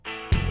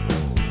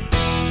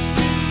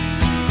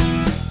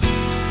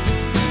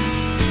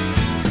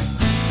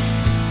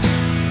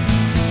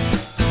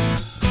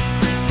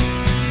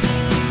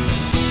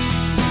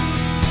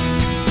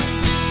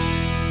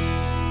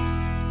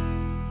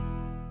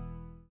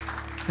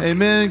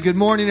Amen. Good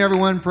morning,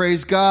 everyone.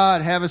 Praise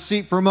God. Have a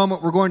seat for a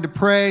moment. We're going to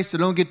pray, so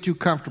don't get too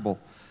comfortable.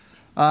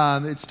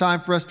 It's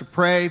time for us to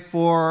pray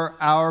for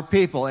our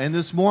people. And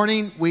this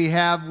morning, we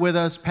have with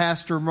us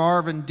Pastor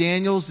Marvin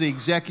Daniels, the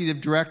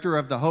Executive Director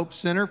of the Hope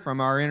Center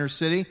from our inner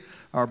city,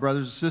 our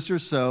brothers and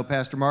sisters. So,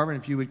 Pastor Marvin,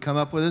 if you would come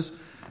up with us.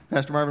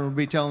 Pastor Marvin will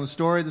be telling the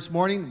story this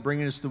morning,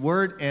 bringing us the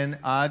word. And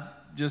I'm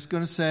just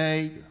going to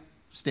say,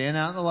 stand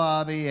out in the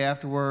lobby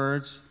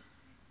afterwards.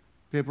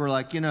 People are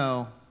like,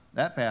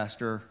 that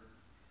pastor...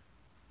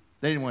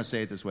 They didn't want to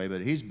say it this way,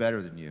 but he's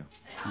better than you.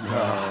 So,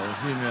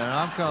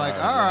 I'm kind of like,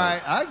 all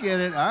right, I get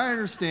it. I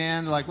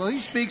understand. Like, well, he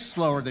speaks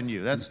slower than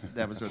you.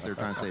 That was what they're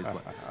trying to say as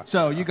well.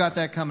 So you got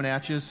that coming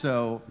at you,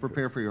 so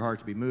prepare for your heart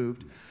to be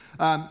moved.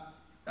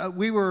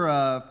 We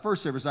were,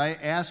 first service, I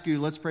asked you,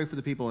 let's pray for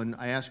the people, and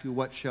I asked you,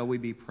 what shall we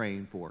be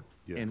praying for?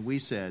 Yes. And we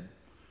said...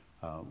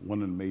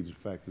 one of the major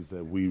factors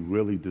that we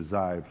really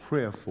desire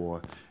prayer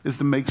for is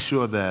to make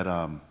sure that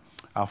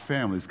our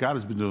families, God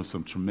has been doing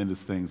some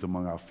tremendous things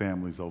among our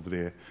families over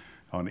there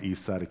on the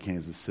east side of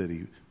Kansas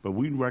City, but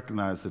we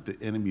recognize that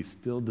the enemy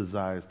still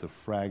desires to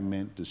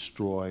fragment,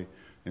 destroy,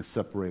 and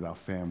separate our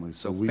families.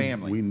 So we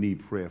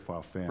need prayer for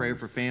our families. Prayer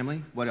for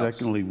family? What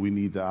Secondly, else? we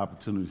need the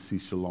opportunity to see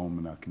shalom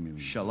in our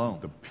community.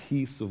 Shalom. The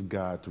peace of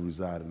God to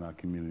reside in our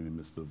community in the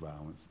midst of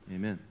violence.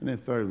 Amen. And then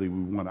thirdly,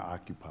 we want to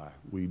occupy.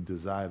 We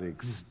desire to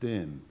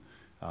extend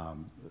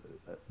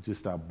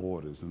just our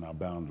borders and our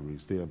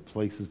boundaries. There are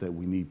places that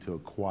we need to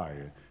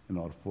acquire in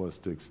order for us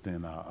to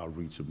extend our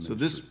reach of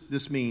ministry. So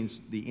this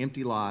means the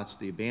empty lots,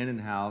 the abandoned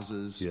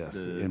houses, yes,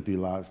 the empty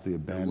lots, the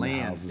abandoned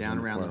land houses down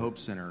around the Hope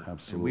Center.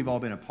 Absolutely. And we've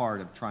all been a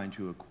part of trying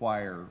to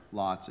acquire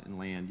lots and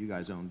land. You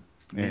guys own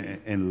many.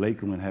 And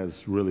Lakeland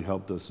has really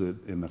helped us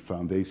in the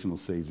foundational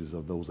stages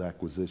of those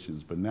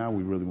acquisitions. But now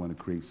we really want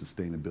to create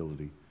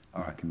sustainability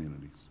in our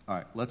communities. All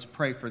right, let's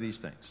pray for these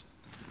things.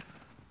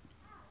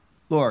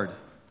 Lord,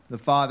 the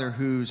Father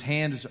whose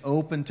hand is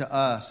open to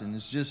us and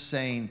is just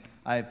saying,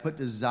 I have put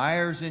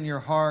desires in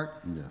your heart.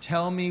 Yes.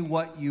 Tell me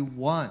what you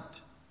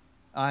want.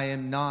 I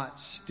am not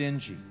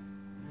stingy.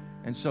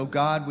 And so,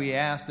 God, we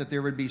ask that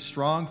there would be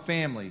strong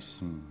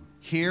families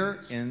here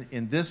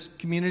in this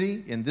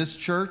community, in this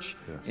church,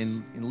 yes,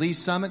 in Lee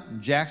Summit,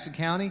 in Jackson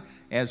County,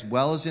 as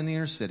well as in the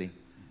inner city.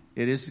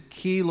 It is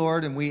key,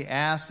 Lord, and we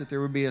ask that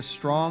there would be a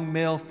strong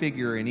male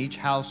figure in each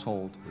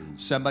household,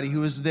 somebody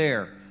who is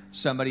there,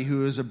 somebody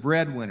who is a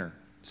breadwinner,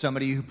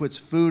 somebody who puts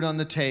food on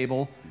the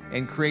table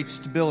and creates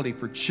stability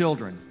for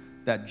children,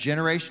 that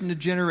generation to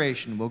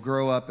generation will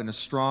grow up in a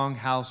strong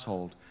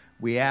household.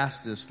 We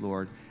ask this,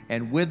 Lord.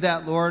 And with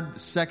that, Lord, the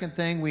second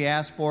thing we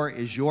ask for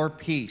is your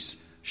peace,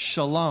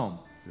 shalom,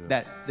 yes,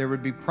 that there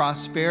would be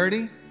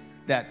prosperity,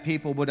 that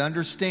people would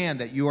understand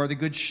that you are the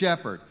good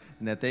shepherd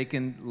and that they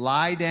can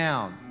lie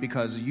down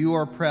because you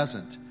are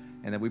present,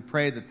 and that we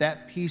pray that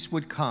that peace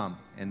would come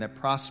and that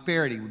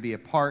prosperity would be a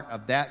part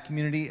of that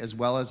community as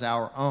well as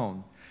our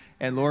own.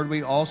 And Lord,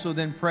 we also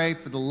then pray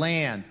for the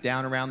land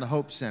down around the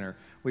Hope Center.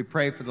 We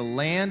pray for the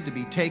land to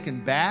be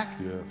taken back,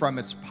 yes, from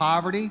its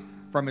poverty,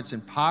 from its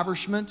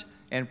impoverishment,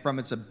 and from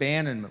its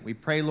abandonment. We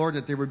pray, Lord,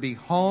 that there would be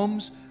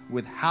homes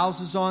with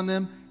houses on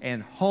them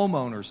and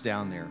homeowners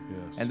down there,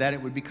 yes, and that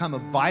it would become a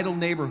vital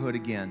neighborhood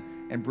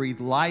again and breathe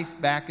life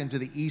back into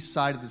the east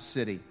side of the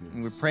city. Yes.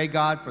 And we pray,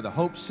 God, for the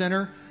Hope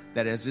Center,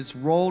 that as its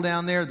role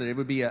down there, that it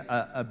would be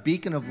a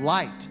beacon of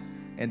light,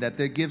 and that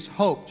gives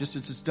hope, just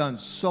as it's done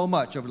so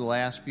much over the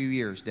last few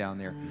years down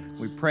there.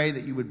 We pray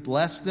that you would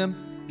bless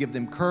them, give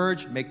them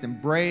courage, make them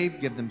brave,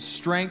 give them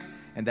strength,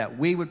 and that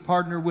we would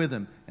partner with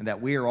them, and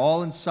that we are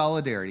all in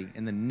solidarity.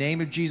 In the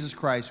name of Jesus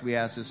Christ, we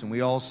ask this, and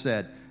we all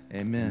said,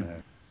 amen.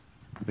 Amen.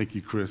 Thank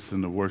you, Chris,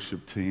 and the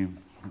worship team.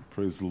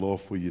 Praise the Lord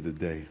for you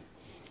today.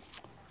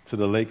 To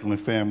the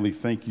Lakeland family,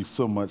 thank you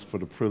so much for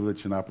the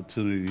privilege and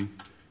opportunity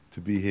to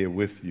be here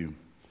with you.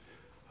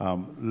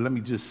 Let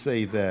me just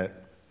say that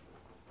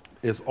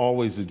it's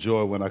always a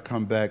joy when I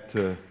come back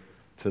to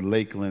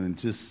Lakeland, and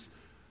just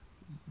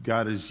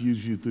God has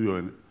used you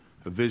through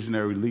a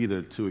visionary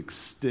leader to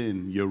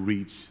extend your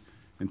reach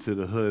into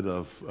the hood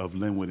of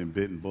Linwood and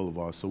Benton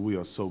Boulevard. So we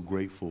are so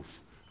grateful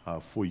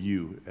for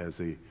you as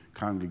a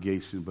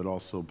congregation, but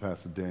also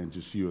Pastor Dan,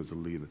 just you as a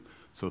leader.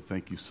 So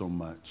thank you so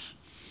much.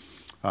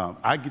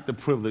 I get the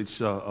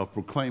privilege of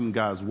proclaiming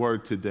God's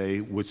word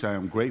today, which I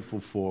am grateful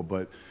for,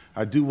 but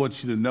I do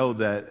want you to know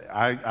that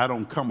I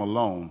don't come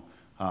alone.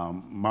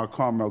 My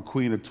Carmel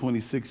Queen of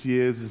 26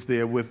 years is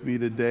there with me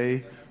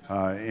today,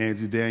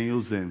 Angie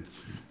Daniels, and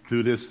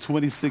through this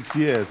 26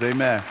 years,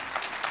 amen.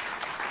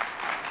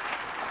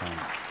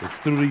 It's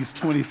through these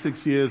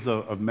 26 years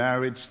of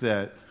marriage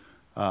that,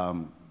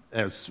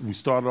 as we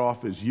started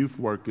off as youth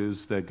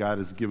workers, that God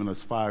has given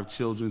us 5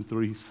 children,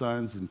 3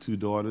 sons and 2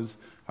 daughters.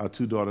 Our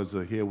 2 daughters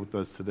are here with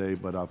us today,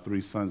 but our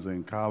 3 sons are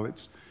in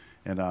college.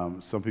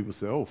 And some people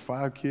say,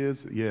 5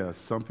 kids? Yeah,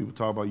 some people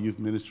talk about youth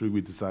ministry.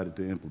 We decided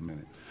to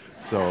implement it.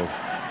 So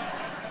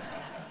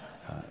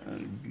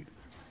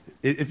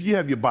if you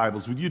have your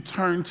Bibles, would you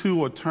turn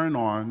to or turn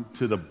on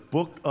to the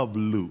book of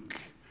Luke?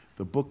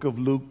 The book of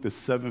Luke, the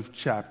 7th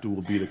chapter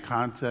will be the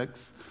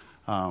context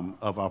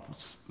of our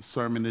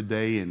sermon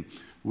today, and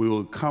we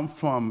will come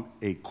from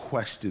a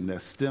question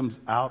that stems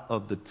out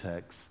of the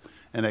text,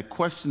 and that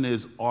question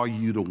is, are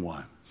you the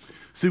one?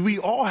 See, we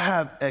all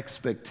have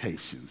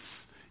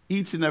expectations,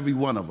 each and every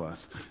one of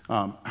us.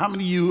 How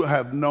many of you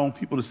have known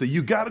people to say,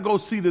 you got to go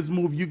see this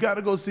movie, you got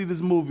to go see this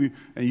movie,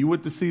 and you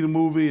went to see the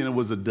movie and it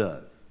was a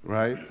dud,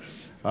 right?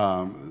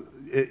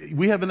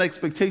 We have an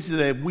expectation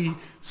that if we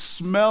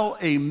smell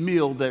a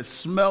meal that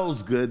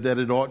smells good, that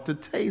it ought to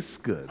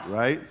taste good,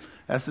 right?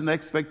 That's an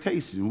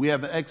expectation. We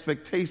have an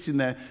expectation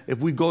that if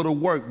we go to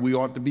work, we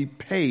ought to be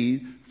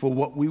paid for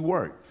what we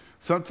work.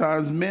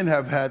 Sometimes men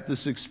have had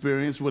this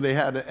experience where they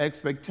had an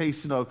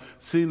expectation of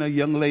seeing a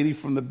young lady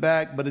from the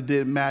back, but it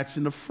didn't match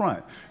in the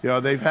front.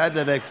 They've had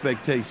that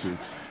expectation.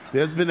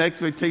 There's been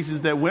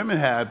expectations that women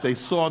have. They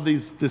saw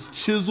this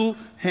chiseled,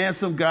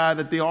 handsome guy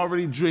that they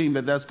already dreamed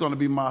that's going to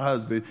be my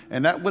husband.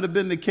 And that would have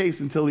been the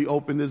case until he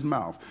opened his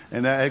mouth.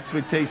 And their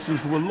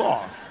expectations were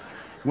lost.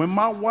 When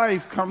my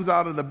wife comes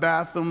out of the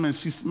bathroom and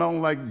she's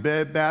smelling like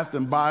Bed Bath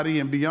 & Body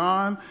and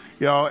Beyond,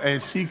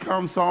 and she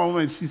comes home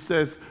and she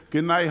says,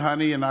 good night,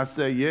 honey. And I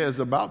say, yeah, it's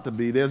about to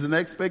be. There's an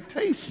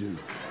expectation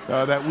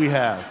that we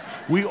have.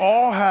 We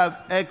all have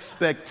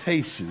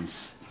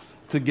expectations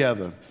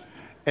together.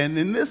 And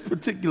in this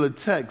particular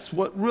text,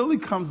 what really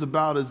comes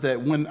about is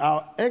that when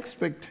our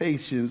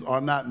expectations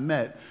are not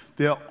met,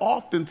 there are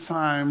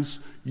oftentimes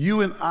you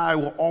and I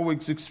will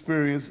always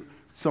experience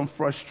some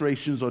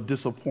frustrations or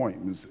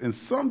disappointments. And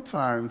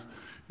sometimes,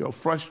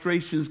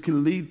 frustrations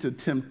can lead to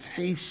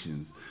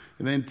temptations.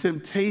 And then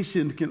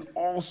temptation can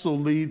also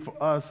lead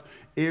for us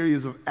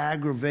areas of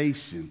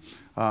aggravation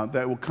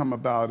that will come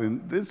about.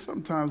 And then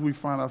sometimes we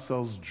find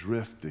ourselves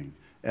drifting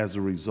as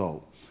a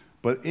result.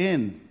 But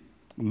in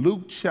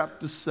Luke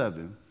chapter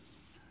 7,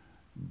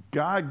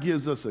 God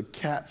gives us a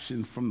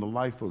caption from the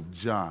life of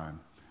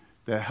John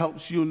that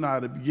helps you and I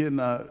to begin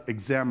to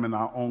examine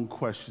our own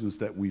questions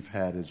that we've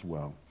had as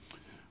well.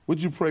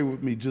 Would you pray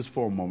with me just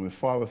for a moment?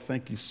 Father,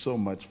 thank you so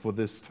much for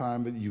this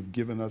time that you've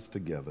given us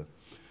together.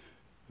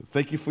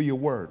 Thank you for your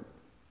word.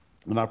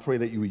 And I pray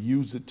that you would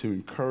use it to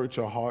encourage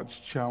our hearts,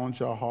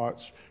 challenge our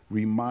hearts,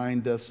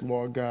 remind us,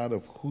 Lord God,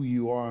 of who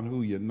you are and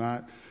who you're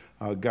not.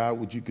 God,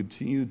 would you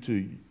continue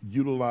to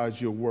utilize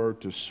your word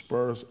to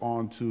spur us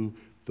on to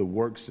the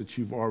works that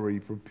you've already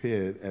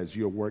prepared as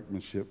your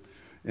workmanship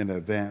in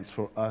advance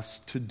for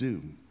us to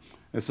do.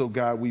 And so,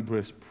 God, we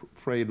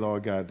pray,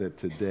 Lord God, that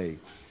today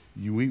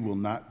we will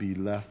not be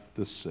left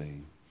the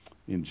same.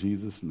 In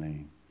Jesus'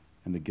 name.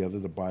 And together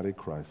the body of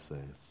Christ says.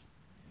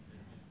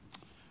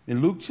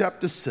 In Luke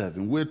chapter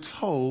 7, we're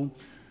told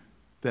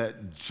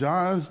that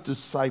John's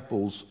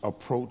disciples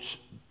approach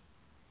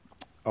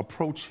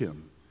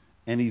him,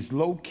 and he's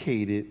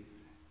located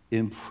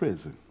in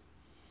prison.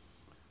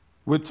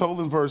 We're told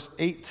in verse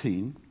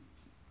 18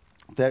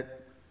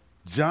 that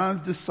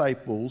John's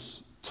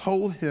disciples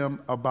told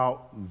him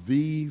about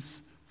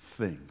these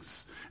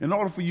things. In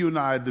order for you and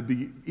I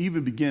to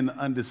even begin to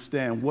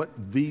understand what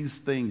these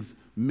things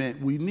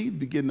meant, we need to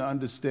begin to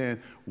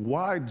understand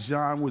why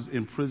John was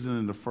in prison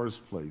in the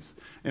first place.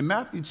 In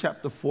Matthew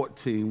chapter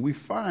 14, we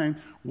find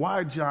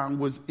why John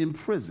was in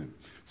prison.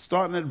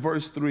 Starting at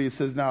verse 3, it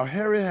says, now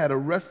Herod had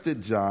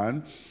arrested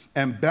John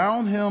and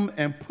bound him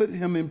and put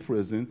him in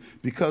prison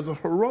because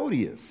of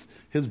Herodias,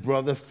 his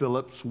brother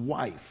Philip's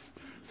wife.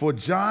 For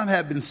John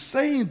had been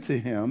saying to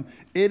him,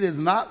 it is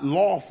not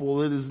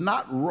lawful, it is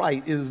not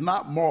right, it is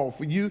not moral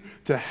for you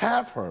to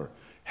have her.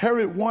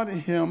 Herod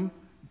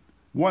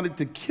wanted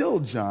to kill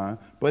John,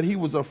 but he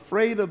was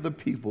afraid of the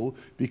people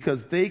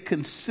because they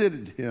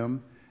considered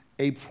him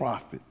a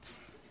prophet.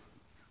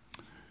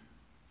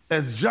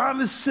 As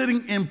John is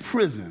sitting in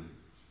prison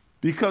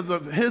because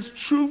of his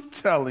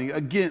truth-telling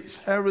against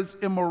Herod's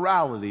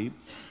immorality,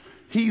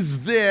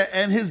 he's there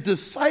and his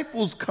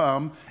disciples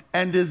come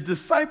and his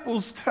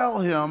disciples tell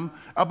him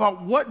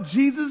about what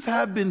Jesus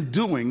had been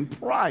doing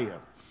prior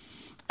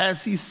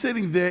as he's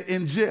sitting there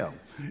in jail.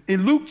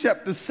 In Luke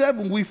chapter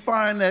 7, we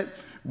find that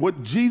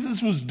what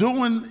Jesus was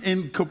doing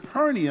in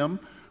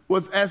Capernaum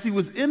was as he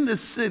was in the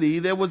city,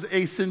 there was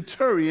a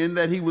centurion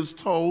that he was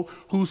told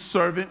whose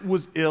servant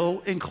was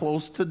ill and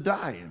close to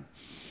dying.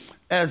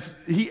 As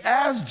he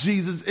asked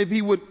Jesus if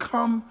he would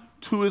come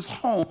to his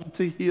home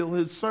to heal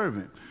his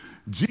servant.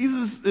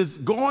 Jesus is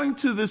going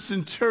to the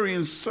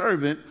centurion's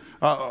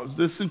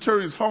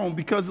home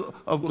because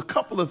of a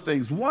couple of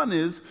things. One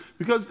is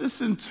because this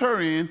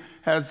centurion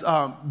has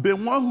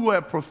been one who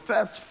had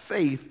professed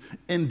faith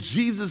in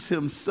Jesus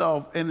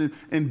himself and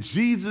in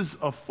Jesus'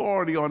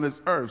 authority on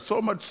this earth.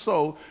 So much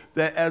so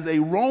that as a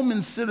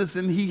Roman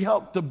citizen, he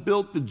helped to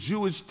build the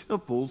Jewish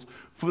temples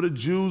for the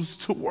Jews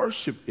to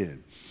worship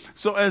in.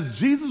 So as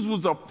Jesus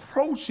was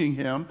approaching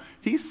him,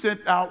 he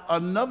sent out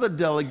another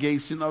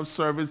delegation of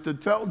servants to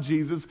tell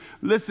Jesus,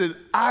 listen,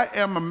 I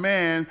am a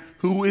man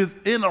who is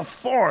in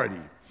authority,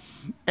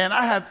 and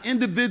I have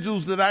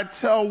individuals that I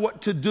tell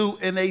what to do,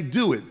 and they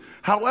do it.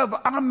 However,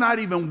 I'm not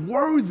even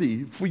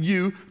worthy for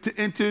you to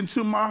enter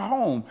into my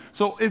home.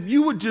 So if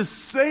you would just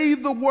say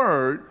the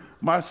word,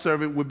 my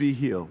servant would be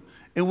healed.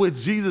 In which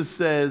Jesus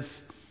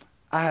says,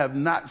 I have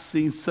not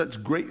seen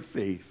such great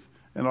faith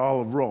in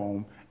all of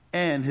Rome.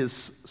 And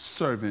his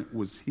servant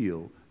was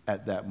healed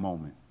at that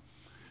moment.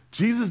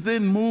 Jesus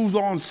then moves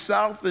on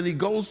south and he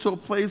goes to a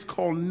place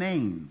called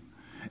Nain.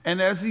 And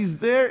as he's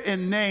there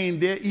in Nain,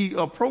 he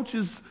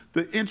approaches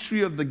the entry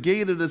of the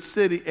gate of the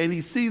city and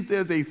he sees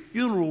there's a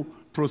funeral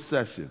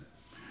procession.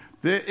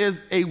 There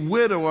is a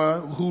widower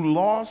who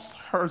lost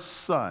her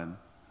son.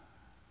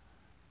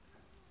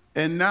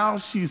 And now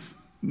she's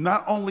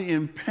not only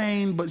in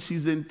pain, but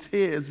she's in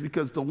tears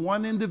because the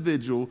one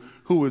individual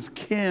who was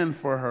caring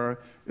for her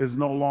is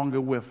no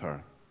longer with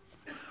her.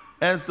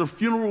 As the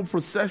funeral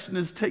procession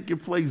is taking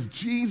place,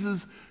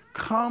 Jesus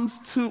comes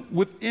to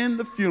within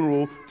the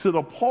funeral to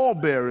the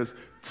pallbearers,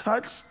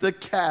 touch the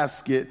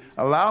casket,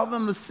 allow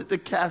them to sit the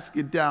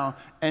casket down,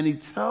 and he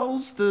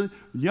tells the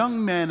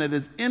young man that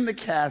is in the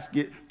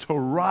casket to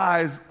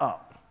rise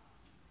up.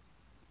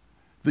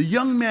 The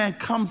young man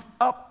comes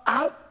up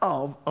out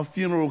of a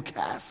funeral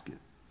casket.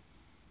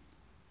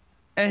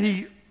 And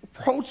he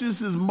approaches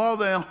his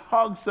mother and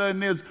hugs her,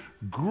 and there's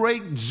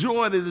great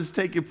joy that is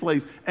taking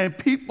place. And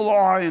people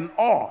are in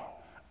awe.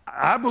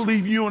 I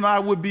believe you and I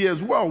would be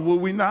as well,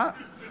 would we not?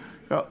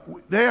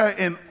 They are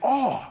in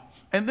awe.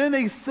 And then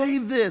they say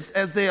this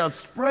as they are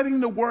spreading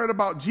the word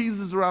about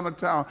Jesus around the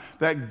town,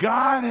 that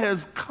God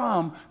has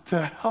come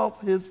to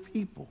help his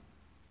people.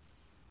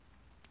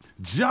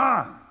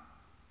 John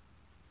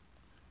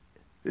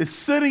is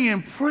sitting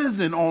in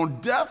prison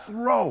on death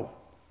row.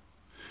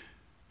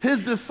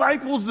 His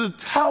disciples are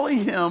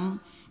telling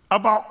him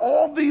about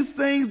all these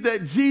things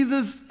that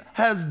Jesus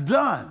has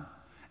done.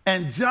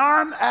 And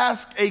John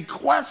asks a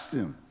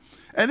question.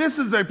 And this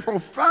is a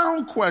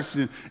profound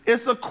question.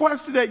 It's a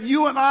question that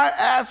you and I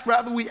ask,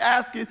 whether we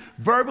ask it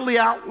verbally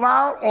out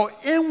loud or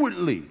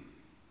inwardly.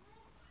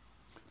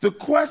 The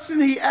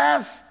question he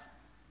asks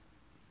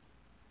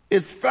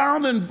is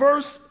found in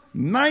verse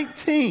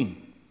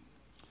 19.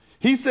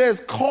 He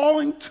says,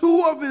 calling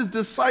two of his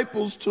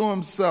disciples to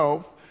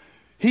himself,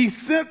 he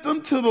sent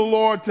them to the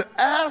Lord to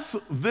ask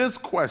this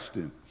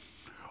question: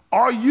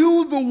 are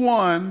you the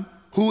one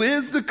who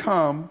is to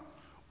come,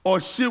 or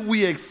should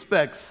we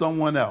expect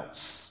someone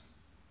else?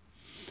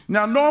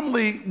 Now,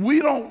 normally,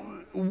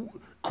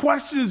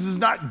 questions is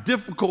not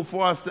difficult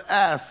for us to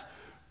ask,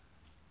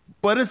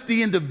 but it's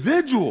the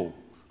individual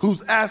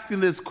who's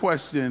asking this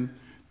question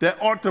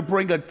that ought to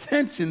bring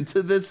attention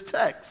to this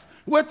text.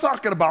 We're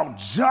talking about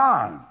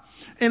John.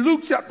 In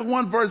Luke chapter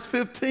 1, verse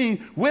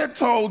 15, we're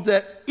told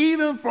that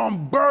even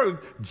from birth,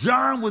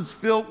 John was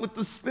filled with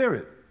the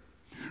Spirit.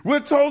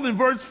 We're told in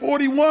verse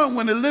 41,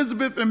 when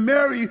Elizabeth and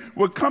Mary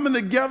were coming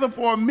together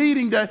for a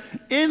meeting, that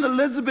in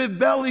Elizabeth's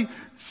belly,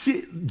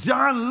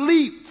 John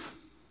leaped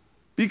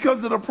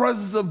because of the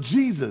presence of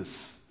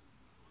Jesus.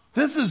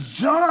 This is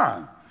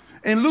John.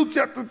 In Luke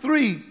chapter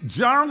 3,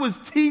 John was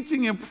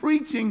teaching and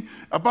preaching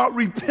about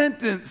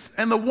repentance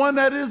and the one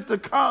that is to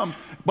come.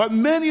 But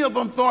many of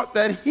them thought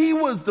that he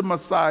was the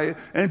Messiah.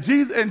 And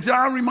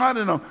John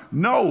reminded them,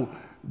 no,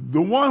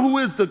 the one who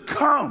is to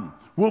come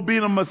will be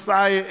the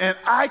Messiah, and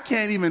I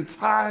can't even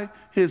tie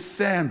his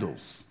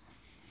sandals.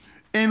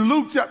 In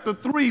Luke chapter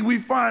 3, we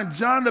find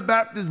John the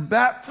Baptist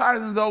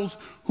baptizing those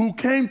who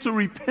came to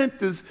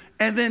repentance,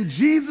 and then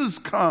Jesus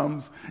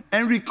comes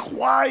and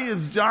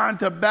requires John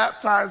to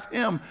baptize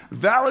him,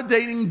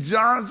 validating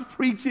John's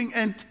preaching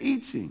and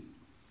teaching.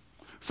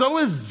 So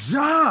it's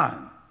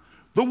John,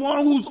 the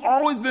one who's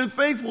always been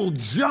faithful,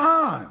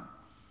 John,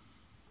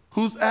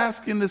 who's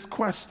asking this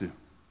question.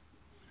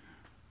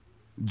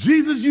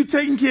 Jesus, you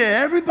taking care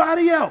of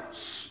everybody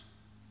else,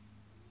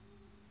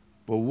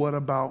 but what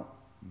about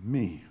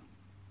me?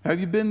 Have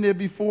you been there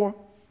before?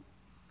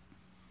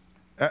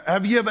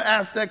 Have you ever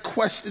asked that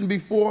question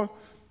before?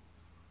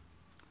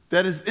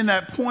 That is in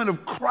that point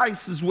of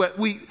crisis where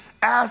we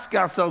ask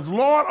ourselves,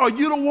 Lord, are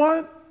you the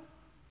one?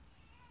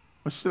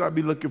 Or should I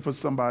be looking for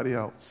somebody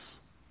else?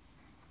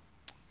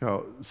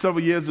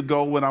 Several years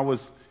ago when I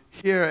was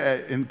here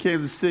in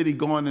Kansas City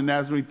going to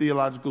Nazarene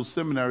Theological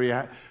Seminary,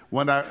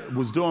 when I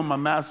was doing my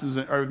master's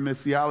in urban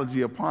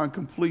missiology, upon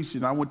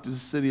completion, I went to the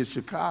city of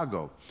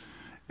Chicago.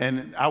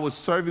 And I was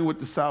serving with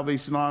the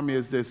Salvation Army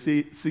as their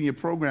senior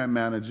program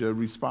manager,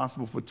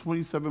 responsible for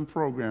 27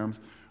 programs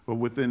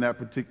within that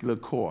particular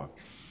corps.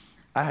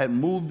 I had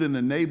moved in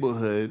the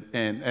neighborhood,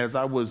 and as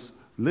I was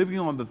living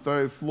on the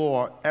third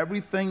floor,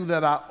 everything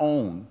that I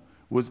owned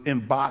was in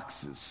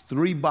boxes,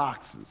 3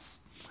 boxes.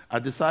 I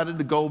decided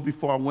to go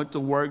before I went to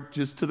work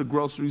just to the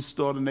grocery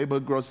store, the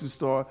neighborhood grocery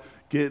store,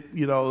 get,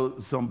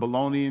 some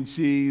bologna and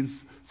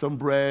cheese, some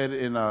bread,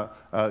 and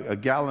a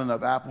gallon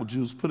of apple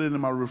juice, put it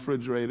in my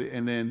refrigerator,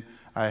 and then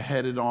I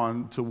headed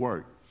on to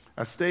work.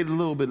 I stayed a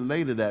little bit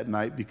later that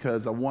night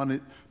because I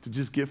wanted to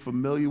just get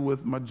familiar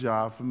with my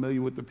job,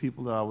 familiar with the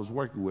people that I was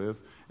working with,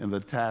 and the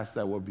tasks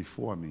that were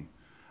before me.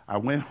 I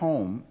went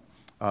home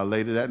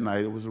later that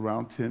night. It was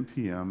around 10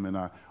 p.m., and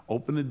I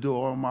opened the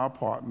door of my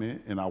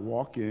apartment, and I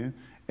walk in,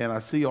 and I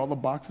see all the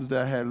boxes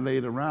that I had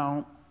laid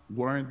around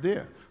weren't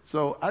there.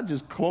 So I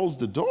just closed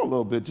the door a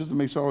little bit just to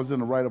make sure I was in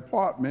the right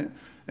apartment.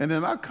 And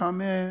then I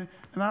come in,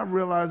 and I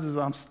realized as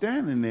I'm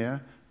standing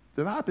there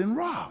that I've been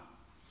robbed.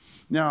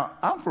 Now,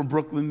 I'm from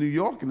Brooklyn, New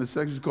York, in the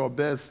section called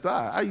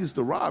Bed-Stuy. I used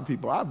to rob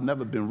people. I've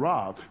never been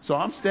robbed. So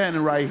I'm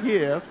standing right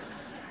here,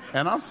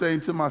 and I'm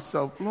saying to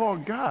myself,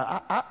 Lord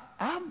God,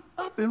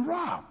 I've been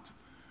robbed.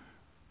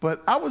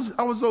 But I was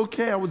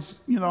okay. I was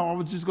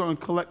just going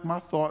to collect my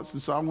thoughts.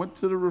 And so I went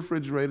to the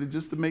refrigerator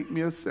just to make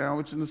me a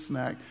sandwich and a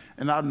snack.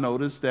 And I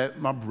noticed that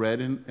my bread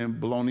and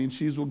bologna and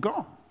cheese were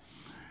gone.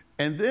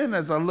 And then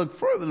as I looked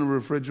further in the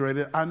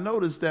refrigerator, I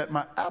noticed that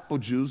my apple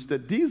juice,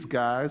 that these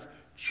guys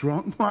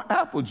drunk my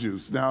apple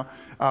juice. Now,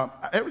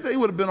 everything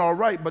would have been all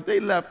right, but they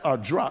left a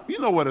drop. You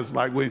know what it's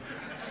like when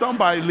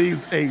somebody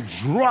leaves a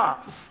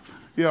drop.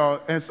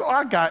 And so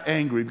I got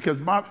angry because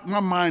my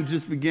mind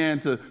just began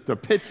to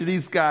picture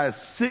these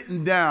guys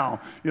sitting down,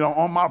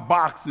 on my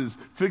boxes,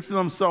 fixing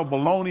themselves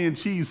bologna and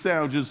cheese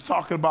sandwiches,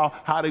 talking about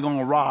how they're going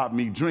to rob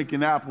me,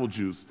 drinking apple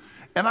juice.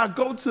 And I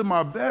go to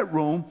my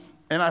bedroom,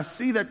 and I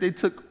see that they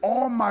took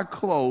all my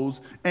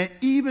clothes and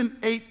even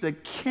ate the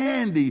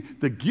candy,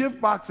 the gift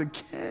box of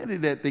candy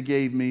that they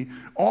gave me.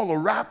 All the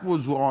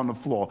wrappers were on the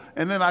floor.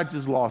 And then I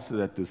just lost it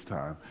at this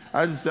time.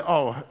 I just said,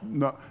 oh,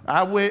 no.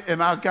 I went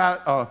and I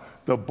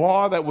got the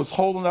bar that was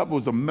holding up,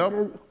 was a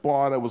metal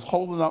bar that was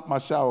holding up my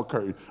shower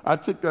curtain. I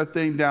took that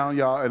thing down,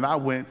 y'all, and I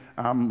went,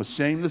 I'm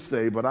ashamed to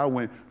say, but I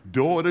went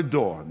door to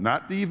door,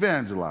 not to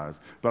evangelize,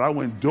 but I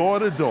went door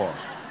to door.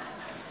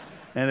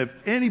 And if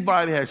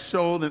anybody had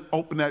showed and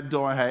opened that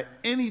door and had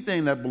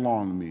anything that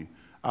belonged to me,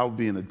 I would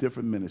be in a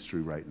different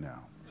ministry right now.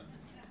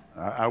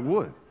 I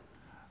would.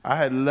 I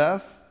had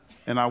left,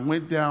 and I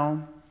went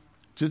down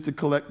just to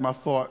collect my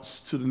thoughts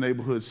to the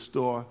neighborhood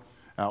store.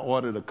 I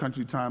ordered a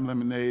Country Time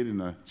lemonade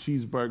and a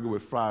cheeseburger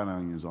with fried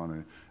onions on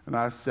it. And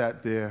I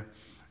sat there,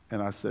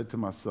 and I said to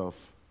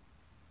myself,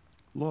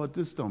 Lord,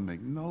 this don't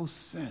make no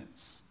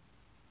sense.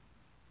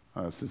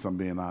 Since I'm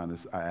being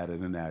honest, I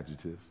added an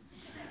adjective.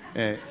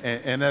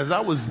 And as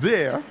I was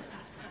there,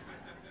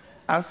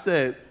 I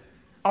said,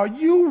 are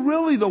you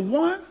really the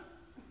one?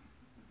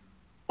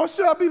 Or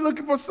should I be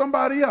looking for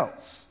somebody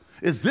else?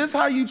 Is this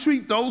how you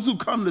treat those who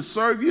come to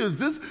serve you? Is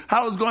this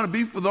how it's going to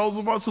be for those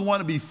of us who want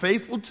to be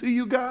faithful to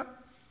you, God?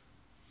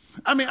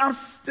 I mean, I'm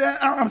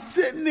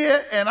sitting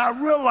there, and I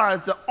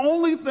realize the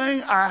only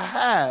thing I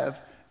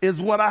have is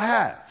what I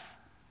have.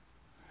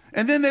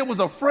 And then there was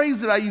a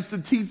phrase that I used to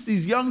teach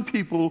these young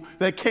people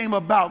that came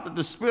about that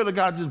the Spirit of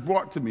God just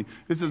brought to me.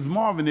 It says,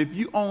 Marvin, if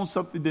you own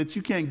something that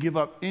you can't give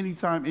up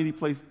anytime, any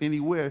place,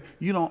 anywhere,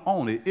 you don't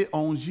own it. It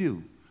owns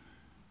you.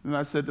 And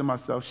I said to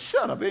myself,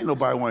 shut up. Ain't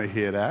nobody want to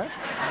hear that.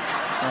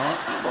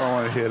 Nobody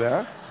want to hear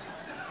that.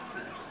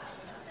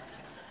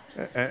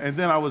 And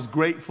then I was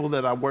grateful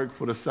that I worked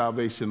for the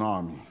Salvation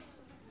Army.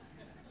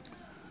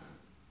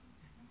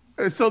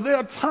 And so there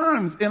are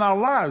times in our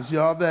lives,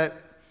 y'all,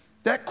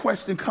 that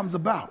question comes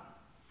about.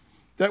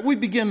 That we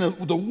begin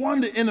to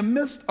wonder in the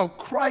midst of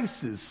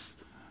crisis.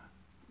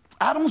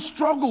 I don't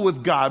struggle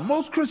with God.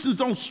 Most Christians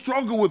don't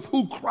struggle with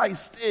who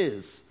Christ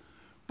is.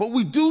 But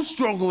we do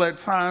struggle at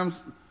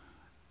times,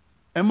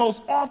 and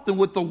most often,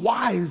 with the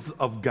whys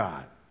of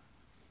God.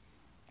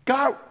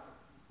 God,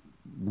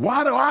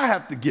 why do I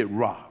have to get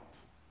robbed?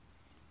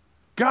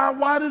 God,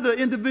 why do the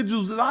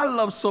individuals that I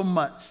love so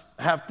much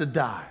have to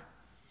die?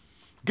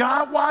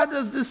 God, why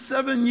does this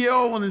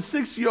 7-year-old and the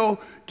 6-year-old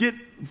get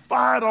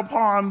fired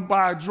upon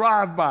by a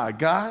drive-by?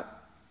 God,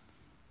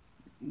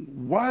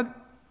 why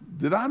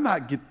did I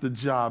not get the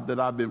job that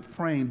I've been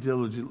praying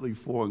diligently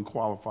for and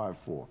qualified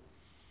for?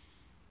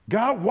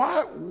 God,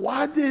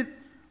 why did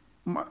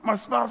my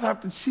spouse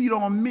have to cheat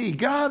on me?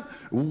 God,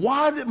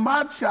 why did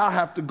my child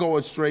have to go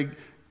astray?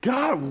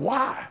 God,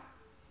 why?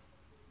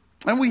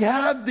 And we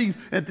have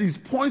at these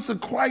points of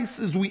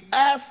crisis, we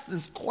ask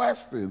this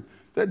question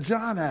that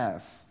John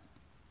asked.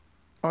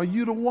 Are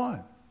you the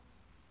one?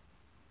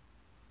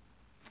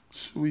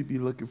 Should we be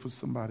looking for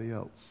somebody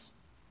else?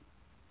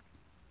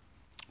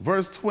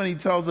 Verse 20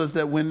 tells us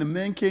that when the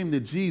men came to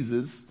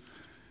Jesus,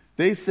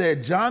 they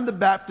said, John the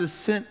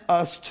Baptist sent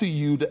us to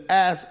you to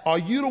ask, are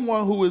you the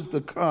one who is to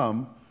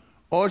come,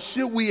 or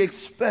should we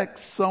expect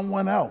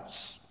someone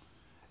else?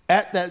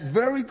 At that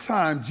very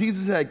time,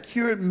 Jesus had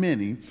cured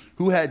many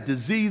who had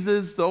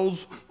diseases,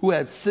 those who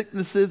had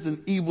sicknesses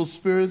and evil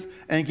spirits,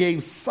 and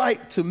gave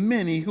sight to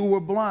many who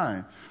were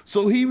blind.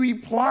 So he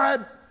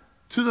replied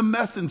to the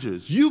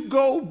messengers, you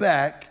go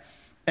back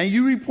and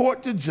you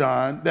report to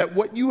John that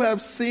what you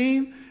have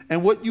seen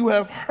and what you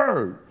have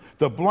heard,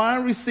 the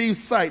blind receive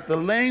sight, the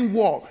lame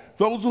walk,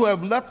 those who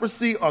have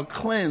leprosy are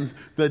cleansed,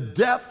 the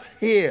deaf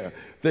hear,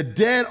 the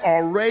dead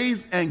are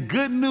raised, and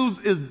good news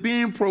is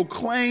being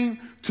proclaimed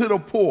to the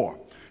poor.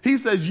 He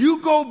says,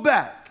 you go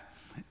back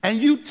and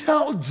you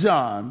tell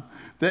John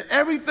that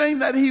everything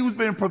that he was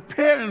been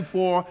preparing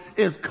for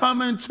is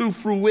coming to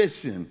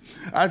fruition.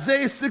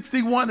 Isaiah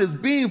 61 is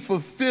being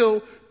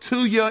fulfilled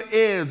to your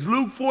ears.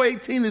 Luke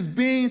 4:18 is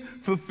being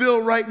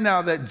fulfilled right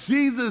now, that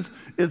Jesus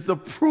is the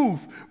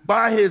proof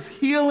by his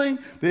healing.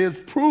 There's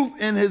proof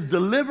in his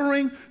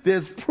delivering.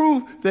 There's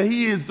proof that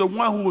he is the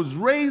one who was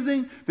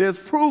raising. There's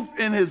proof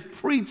in his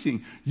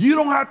preaching. You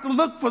don't have to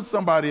look for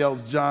somebody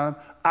else, John.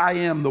 I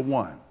am the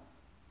one.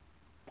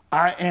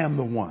 I am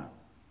the one.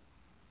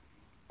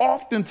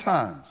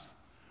 Oftentimes,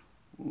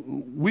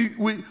 we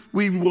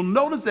will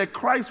notice that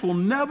Christ will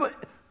never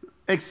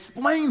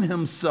explain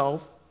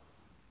himself,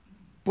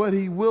 but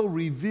he will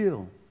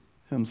reveal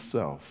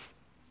himself.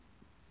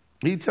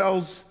 He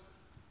tells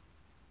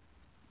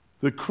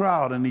the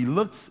crowd, and he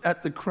looks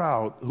at the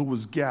crowd who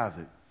was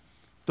gathered,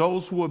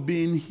 those who are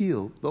being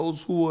healed,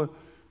 those who are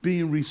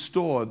being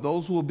restored,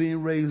 those who are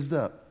being raised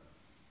up.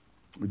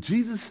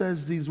 Jesus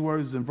says these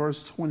words in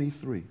verse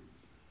 23.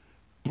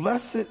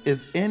 Blessed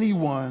is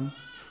anyone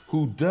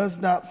who does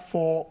not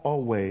fall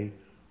away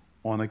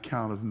on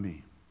account of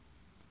me.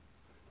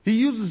 He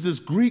uses this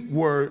Greek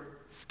word,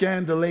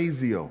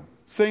 scandalizio,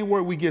 same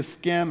word we get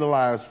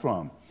scandalized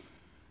from.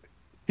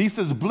 He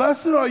says,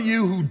 blessed are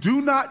you who do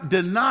not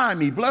deny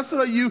me. Blessed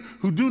are you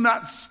who do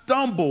not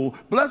stumble.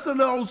 Blessed are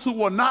those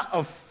who are not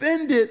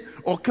offended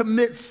or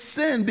commit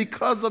sin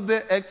because of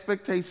their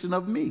expectation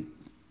of me.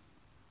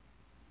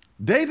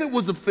 David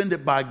was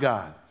offended by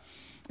God.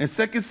 In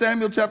 2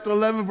 Samuel chapter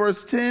 11,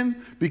 verse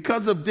 10,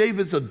 because of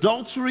David's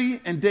adultery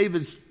and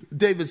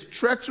David's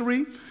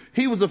treachery,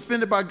 he was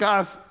offended by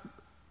God's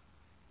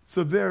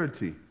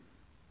severity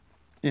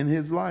in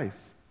his life.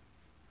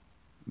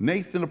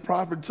 Nathan the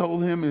prophet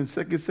told him in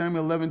 2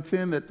 Samuel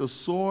 11:10 that the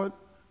sword,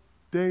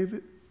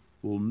 David,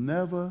 will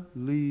never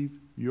leave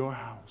your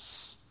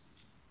house.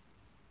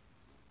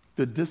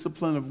 The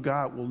discipline of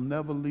God will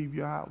never leave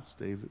your house,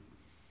 David.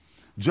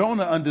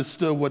 Jonah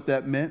understood what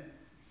that meant.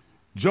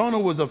 Jonah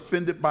was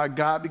offended by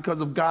God because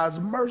of God's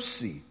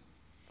mercy.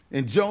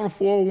 In Jonah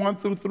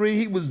 4:1-3,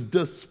 he was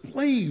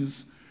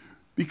displeased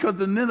because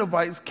the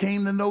Ninevites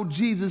came to know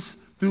Jesus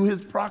through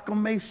his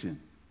proclamation.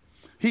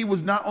 He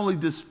was not only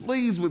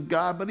displeased with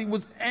God, but he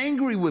was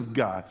angry with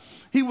God.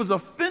 He was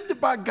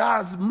offended by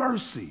God's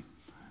mercy.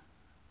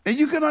 And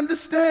you can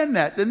understand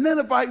that. The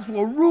Ninevites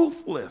were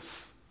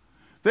ruthless.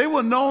 They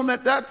were known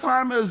at that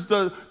time as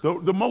the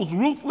most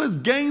ruthless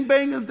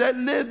gangbangers that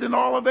lived in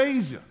all of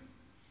Asia.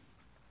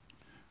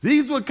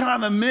 These were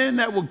kind of men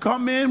that would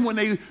come in when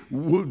they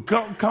would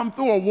come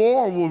through a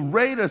war or would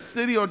raid a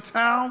city or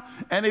town,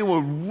 and they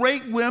would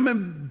rape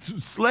women,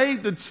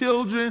 slave the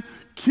children,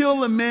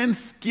 kill the men,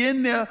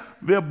 skin their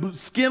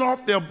skin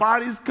off their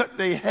bodies, cut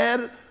their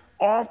head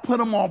off, put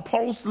them on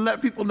posts, and let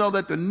people know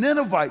that the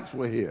Ninevites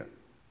were here.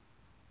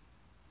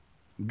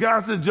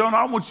 God said, Jonah,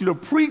 I want you to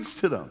preach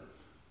to them.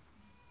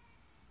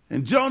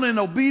 And Jonah, in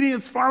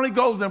obedience, finally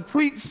goes and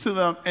preaches to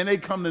them, and they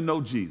come to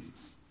know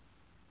Jesus.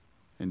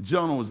 And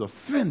Jonah was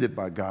offended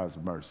by God's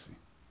mercy.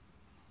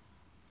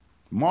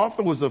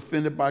 Martha was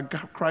offended by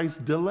Christ's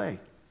delay.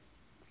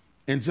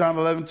 In John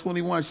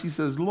 11:21, she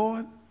says,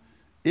 Lord,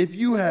 if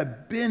you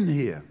had been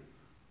here,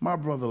 my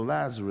brother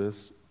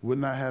Lazarus would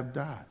not have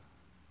died.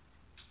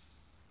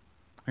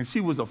 And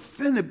she was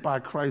offended by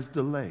Christ's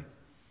delay.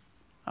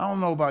 I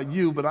don't know about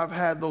you, but I've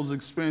had those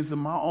experiences in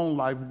my own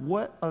life.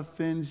 What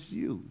offends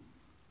you?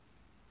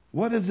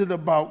 What is it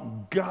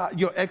about God,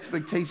 your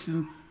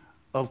expectation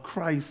of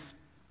Christ,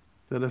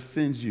 that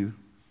offends you?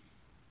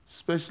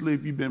 Especially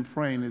if you've been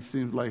praying, it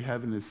seems like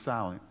heaven is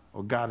silent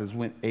or God has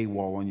went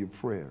AWOL on your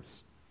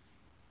prayers.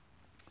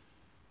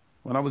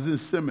 When I was in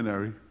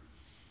seminary,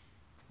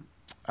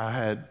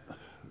 it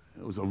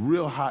was a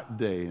real hot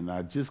day, and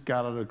I just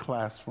got out of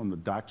class from the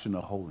Doctrine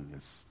of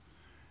Holiness.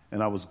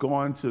 And I was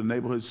going to the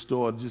neighborhood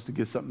store just to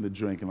get something to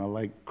drink, and I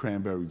like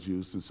cranberry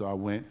juice. And so I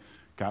went,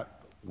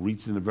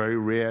 reached in the very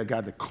rear,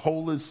 got the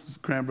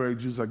coldest cranberry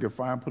juice I could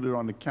find, put it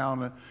on the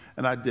counter,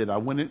 and I did. I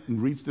went in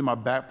and reached in my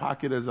back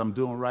pocket as I'm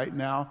doing right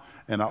now,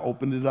 and I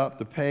opened it up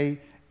to pay,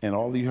 and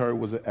all he heard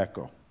was an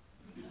echo.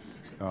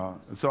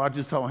 So I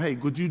just told him, hey,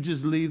 could you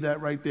just leave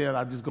that right there? And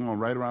I'll just go on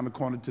right around the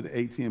corner to the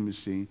ATM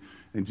machine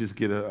and just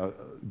get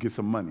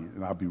some money,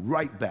 and I'll be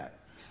right back.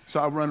 So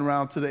I run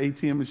around to the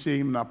ATM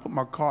machine, and I put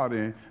my card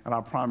in, and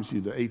I promise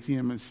you, the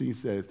ATM machine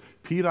says,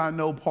 Peter I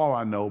know, Paul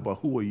I know, but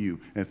who are you?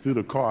 And threw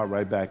the card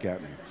right back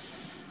at me.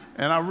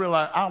 And I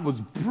realized I was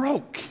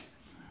broke.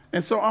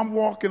 And so I'm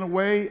walking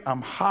away.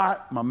 I'm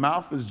hot. My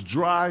mouth is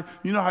dry.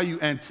 You know how you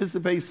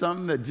anticipate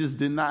something that just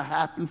did not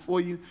happen for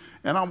you?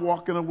 And I'm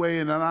walking away,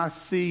 and then I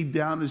see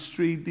down the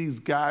street these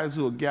guys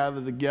who are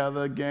gathered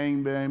together,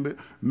 gang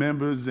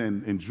members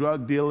and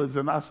drug dealers,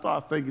 and I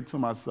start thinking to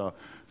myself,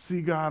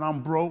 see, God,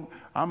 I'm broke.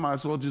 I might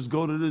as well just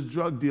go to this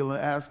drug dealer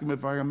and ask him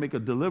if I can make a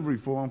delivery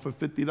for him for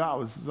 $50.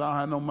 He says, I don't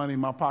have no money in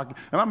my pocket.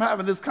 And I'm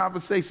having this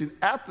conversation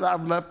after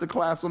I've left the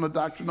class on the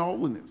Doctrine of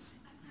Holiness.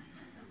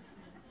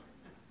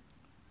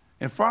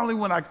 And finally,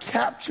 when I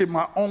captured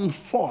my own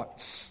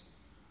thoughts,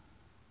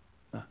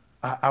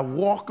 I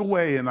walk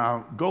away and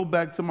I go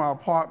back to my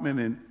apartment,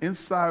 and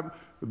inside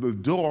the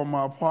door of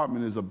my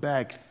apartment is a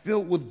bag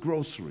filled with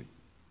grocery.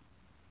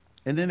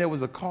 And then there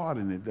was a card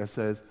in it that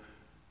says,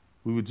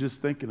 We were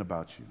just thinking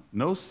about you.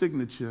 No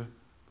signature,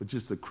 but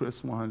just a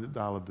crisp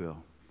 $100 bill.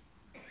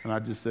 And I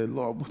just said,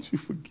 Lord, would you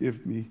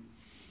forgive me?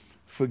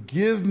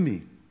 Forgive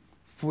me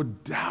for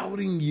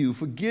doubting you.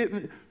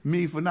 Forgive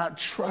me for not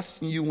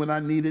trusting you when I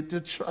needed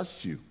to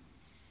trust you.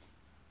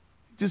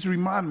 Just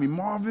remind me,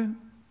 Marvin,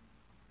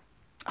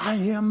 I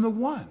am the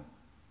one.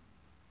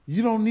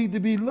 You don't need to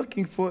be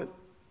looking for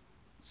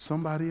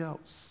somebody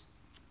else.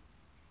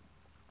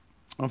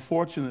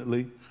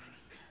 Unfortunately,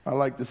 I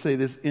like to say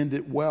this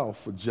ended well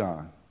for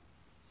John.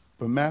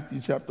 But Matthew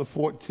chapter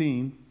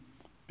 14,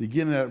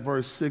 beginning at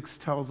verse 6,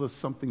 tells us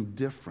something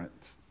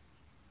different.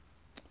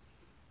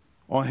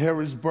 On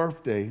Herod's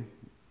birthday,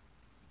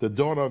 the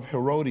daughter of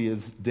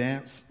Herodias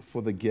danced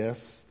for the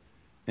guests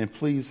and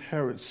pleased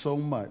Herod so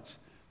much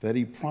that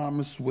he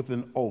promised with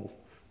an oath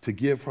to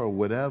give her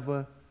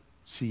whatever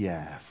she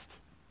asked.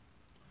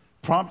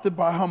 Prompted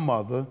by her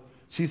mother,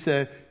 she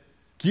said,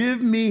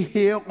 "Give me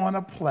here on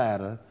a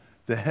platter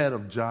the head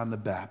of John the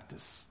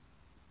Baptist."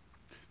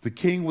 The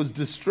king was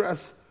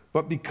distressed,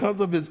 but because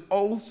of his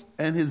oaths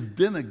and his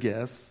dinner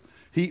guests,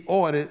 he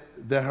ordered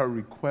that her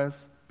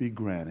request be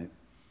granted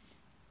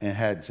and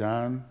had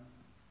John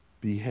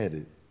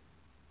beheaded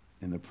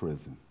in the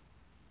prison.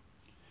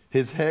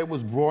 His head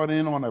was brought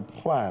in on a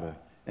platter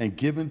and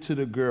given to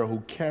the girl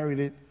who carried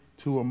it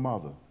to her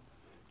mother.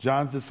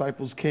 John's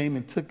disciples came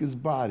and took his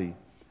body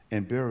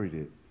and buried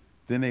it.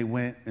 Then they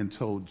went and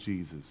told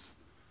Jesus.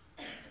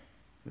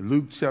 In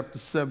Luke chapter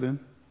 7,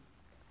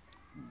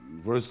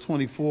 verse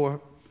 24,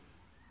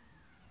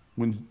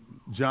 when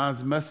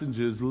John's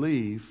messengers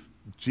leave,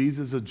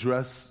 Jesus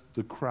addressed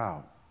the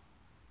crowd.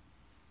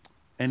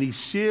 And he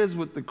shares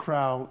with the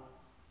crowd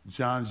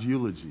John's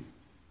eulogy.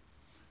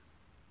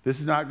 This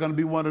is not going to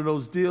be one of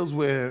those deals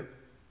where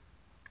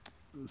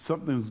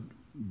something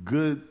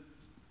good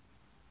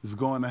is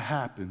going to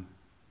happen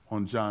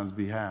on John's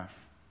behalf.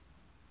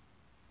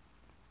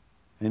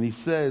 And he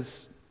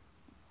says,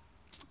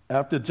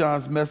 after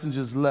John's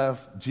messengers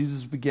left,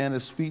 Jesus began to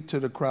speak to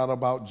the crowd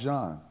about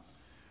John.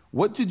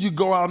 "What did you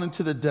go out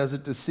into the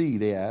desert to see?"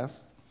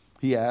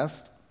 He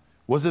asked.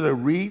 "Was it a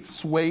reed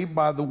swayed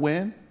by the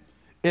wind?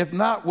 If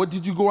not, what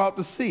did you go out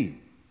to see?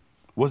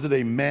 Was it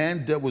a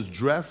man that was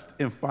dressed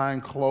in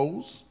fine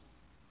clothes?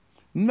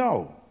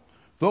 No.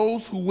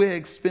 Those who wear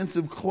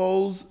expensive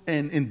clothes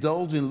and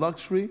indulge in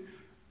luxury,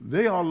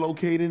 they are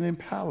located in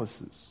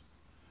palaces.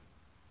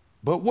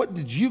 But what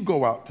did you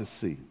go out to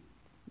see?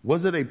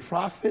 Was it a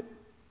prophet?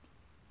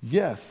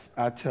 Yes,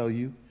 I tell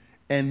you,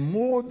 and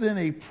more than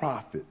a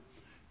prophet.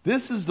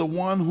 This is the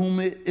one whom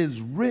it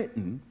is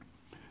written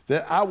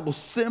that I will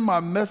send my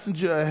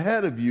messenger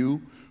ahead of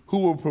you who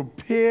will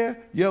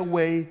prepare your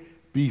way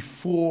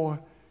before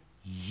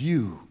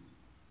you."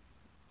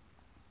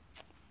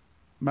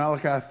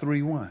 Malachi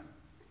 3:1.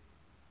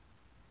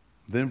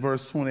 Then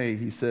verse 28,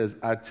 he says,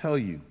 "I tell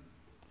you,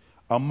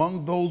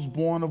 among those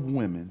born of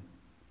women,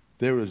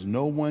 there is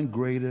no one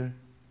greater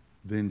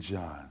than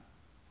John.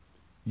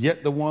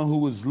 Yet the one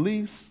who is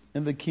least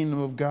in the kingdom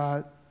of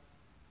God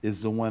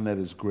is the one that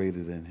is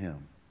greater than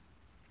him."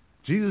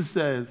 Jesus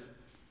says,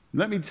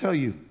 let me tell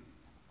you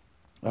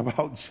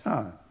about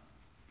John.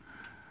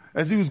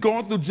 As he was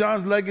going through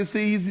John's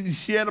legacy, he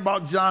shared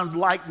about John's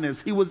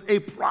likeness. He was a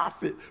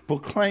prophet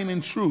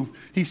proclaiming truth.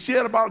 He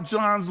shared about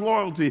John's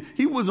loyalty.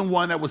 He wasn't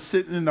one that was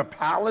sitting in the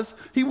palace.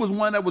 He was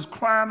one that was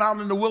crying out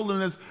in the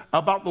wilderness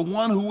about the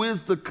one who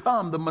is to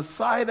come, the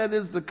Messiah that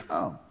is to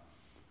come.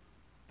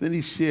 Then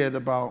he shared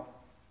about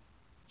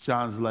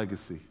John's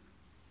legacy.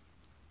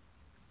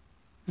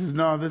 This is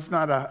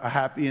not a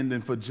happy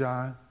ending for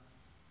John,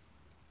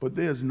 but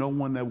there's no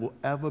one that will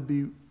ever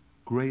be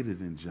greater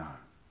than John.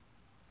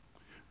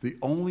 The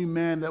only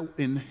man that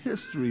in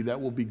history that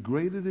will be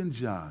greater than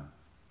John,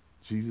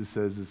 Jesus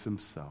says, is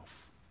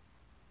himself.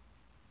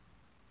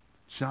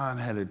 John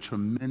had a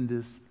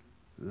tremendous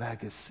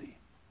legacy.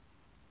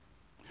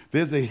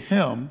 There's a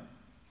hymn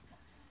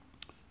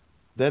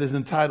that is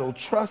entitled,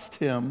 "Trust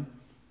Him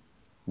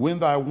When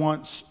Thy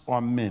Wants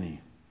Are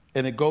Many."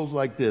 And it goes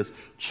like this: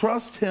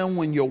 "Trust Him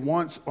when your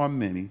wants are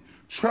many.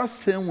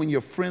 Trust Him when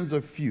your friends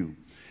are few.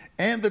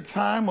 And the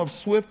time of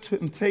swift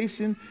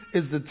temptation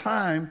is the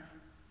time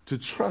to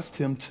trust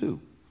Him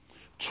too.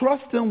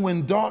 Trust Him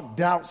when dark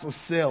doubts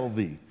assail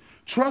thee.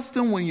 Trust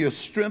Him when your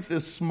strength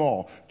is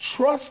small.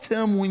 Trust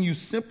Him when you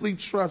simply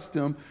trust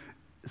Him.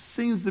 It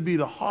seems to be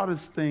the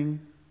hardest thing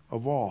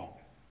of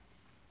all.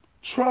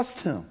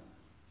 Trust Him,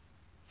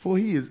 for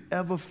He is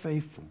ever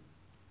faithful.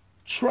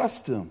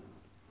 Trust Him,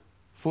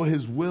 for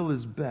His will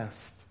is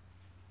best.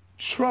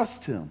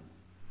 Trust Him,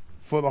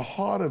 for the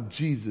heart of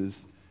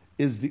Jesus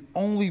is the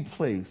only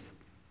place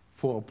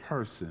for a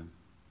person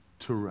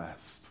to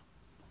rest."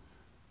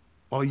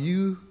 Are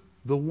you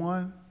the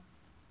one?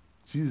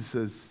 Jesus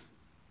says,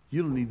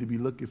 you don't need to be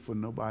looking for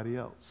nobody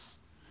else.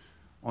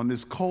 On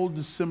this cold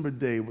December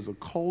day, it was a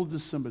cold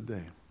December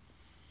day,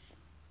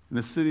 in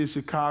the city of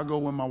Chicago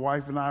where my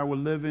wife and I were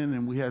living,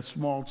 and we had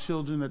small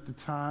children at the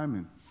time,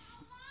 and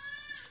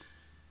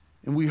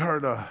And we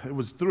heard, it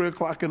was 3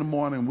 o'clock in the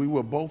morning. We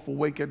were both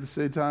awake at the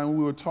same time.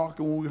 We were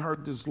talking when we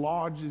heard this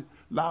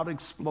loud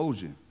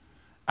explosion.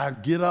 I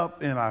get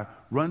up and I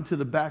run to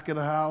the back of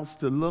the house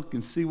to look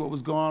and see what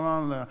was going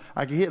on. And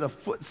I could hear the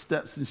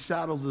footsteps and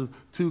shadows of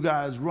 2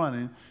 guys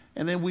running.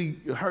 And then we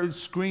heard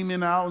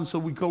screaming out, and so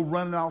we go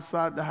running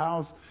outside the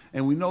house,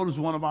 and we notice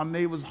one of our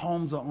neighbors'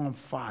 homes are on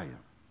fire.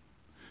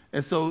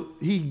 And so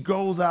he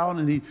goes out,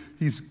 and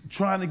he's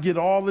trying to get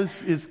all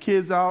his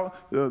kids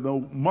out.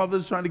 The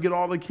mother's trying to get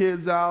all the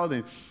kids out,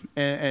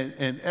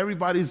 and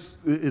everybody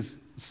is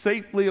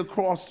safely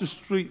across the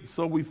street,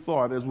 so we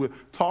thought, as we're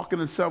talking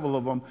to several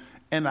of them,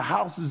 and the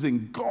house is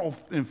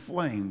engulfed in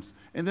flames.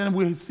 And then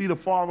we see the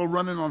father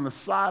running on the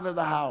side of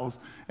the house,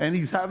 and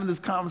he's having this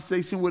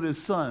conversation with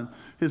his son.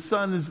 His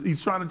son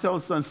he's trying to tell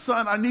his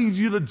son, I need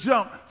you to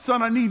jump.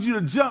 Son, I need you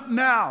to jump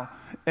now.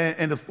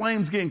 And the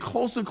flames getting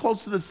closer and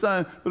closer to the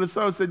son. But the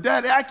son said,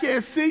 Daddy, I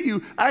can't see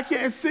you. I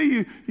can't see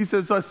you. He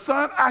says,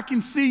 son, I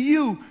can see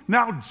you.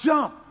 Now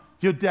jump.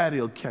 Your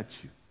daddy will catch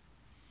you.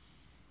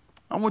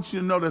 I want you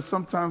to know that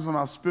sometimes on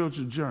our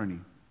spiritual journey,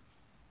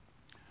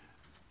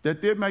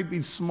 that there might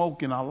be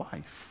smoke in our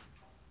life.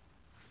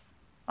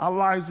 Our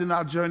lives in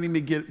our journey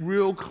may get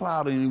real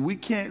cloudy and we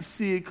can't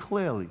see it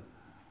clearly.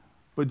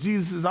 But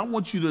Jesus says, I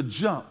want you to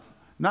jump,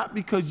 not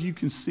because you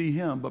can see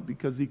him, but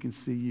because he can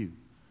see you.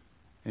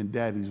 And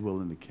Daddy's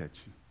willing to catch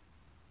you.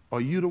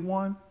 Are you the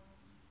one?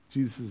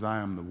 Jesus says, I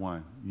am the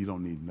one. You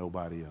don't need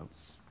nobody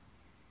else.